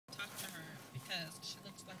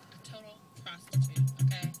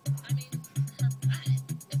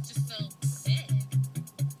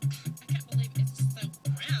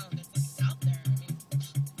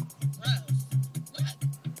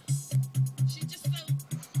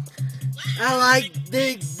I like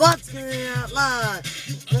big butts coming out loud.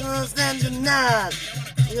 I don't understand the nod.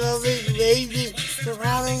 You know, big baby,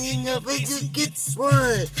 surrounding in your face, you get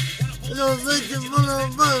swirling. You know, looking for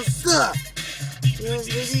the stuff. You know,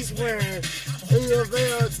 really swearing. You know,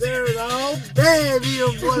 they are there, oh, baby, you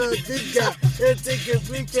want to think that. They take a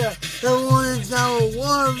picture. The one is our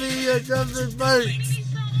war video, something funny.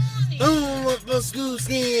 I don't want my school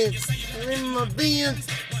skins. I'm in my bins.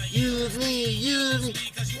 Use me.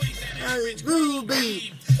 I'm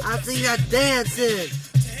Ruby. I think I dancing.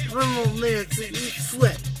 One more minute to eat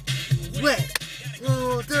sweat. Wet.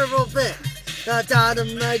 Oh, terrible bit. Got out of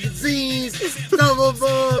magazines. Double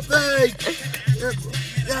ball thing.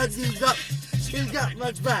 You got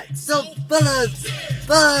much back. So, fellas,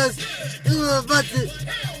 you about to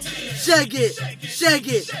shake it.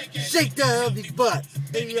 Shake that ugly butt.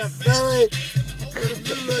 And you got belly.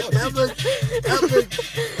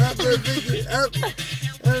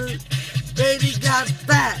 Baby got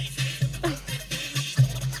back.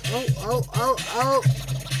 Oh.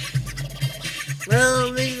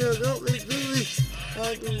 Round me, don't be really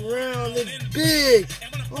round and big.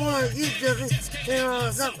 Oh, you just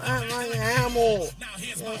something like an animal.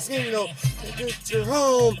 You know, get your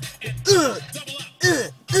home.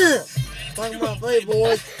 Talking about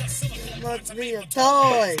Playboys. Must be a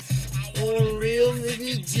toy. Or real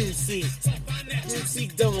nigga juicy. Juicy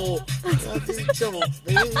double. Juicy trouble.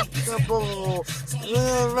 Baby couple.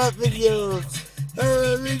 Rap videos.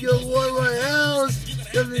 Nigga want my house.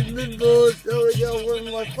 Every mingle. So we got one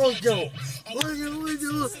of my photo. What you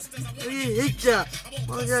do? We hit ya.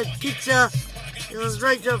 I'm gonna kick ya. Just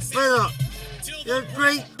right your foot up. Just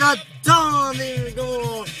break the dawn. There we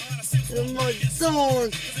go. And my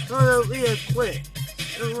song. Gonna be a quit.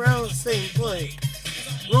 Around the same place.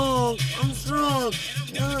 Wrong, I'm strong,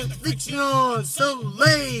 fictional, so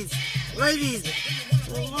ladies,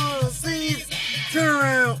 seeds, turn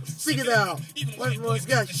around, sing it out, one voice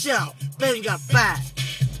got shout, baby got back.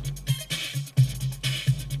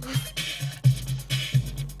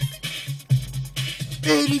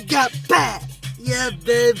 Baby got back, yeah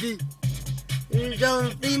baby, you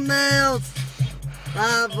don't females,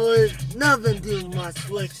 5 boys, nothing to my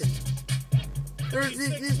selection,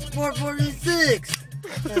 36 is 446.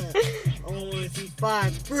 Only see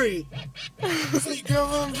 5-3. See, girl,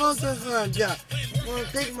 I'm about to Honda. Wanna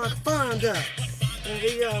take my Fonda. And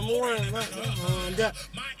they got more than my Honda.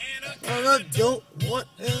 I don't want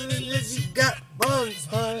unless you got buns,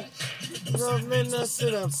 huh? I'm in the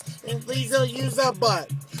sit-ups. And please don't use that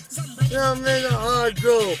butt. I'm in a hard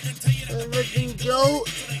roll. And let you go,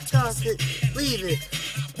 toss it, leave it,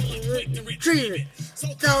 retrieve it.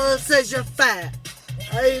 Tell her says you're fat.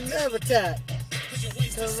 I ain't never tap.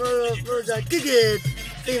 I kick it,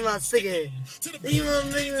 see my stick.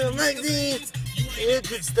 Even making a magazine, hit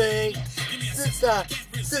this thing. Sister,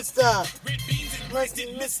 mister,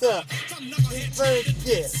 he's very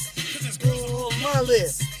yes. On my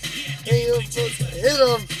list. And you're supposed to hit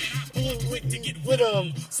him, with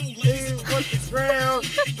him. You want this round,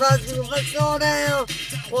 let's go down.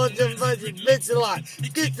 Want them fuzzy bitch a lot.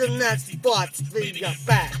 Get them nasty spots, baby got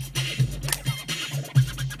back.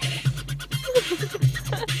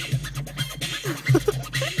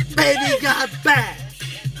 Baby got back.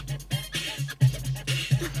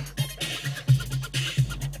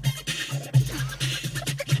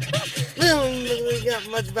 We don't really got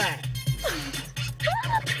much back.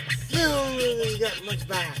 We don't really got much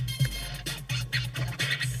back.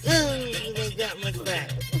 We don't really got much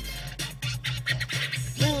back.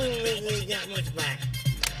 We don't really got much back.